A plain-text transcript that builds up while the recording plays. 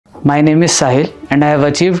My name is Sahil and I have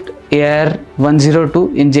achieved AR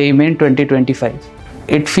 102 in JEE Main 2025.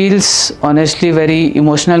 It feels honestly very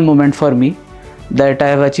emotional moment for me that I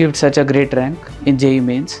have achieved such a great rank in JEE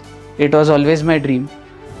Mains. It was always my dream.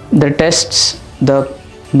 The tests, the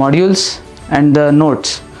modules and the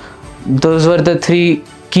notes, those were the three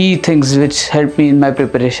key things which helped me in my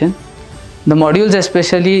preparation. The modules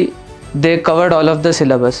especially, they covered all of the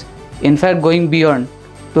syllabus, in fact going beyond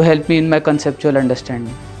to help me in my conceptual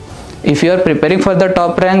understanding. If you are preparing for the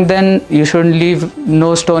top rank, then you should leave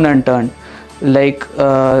no stone unturned. Like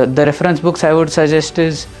the reference books I would suggest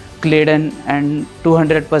is Claydon and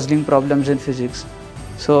 200 puzzling problems in physics.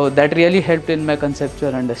 So that really helped in my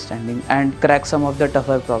conceptual understanding and crack some of the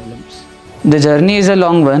tougher problems. The journey is a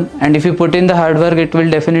long one, and if you put in the hard work, it will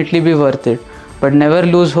definitely be worth it. But never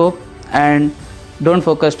lose hope and don't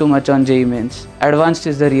focus too much on JEE Mains. Advanced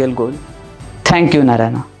is the real goal. Thank you,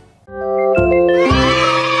 Narayana.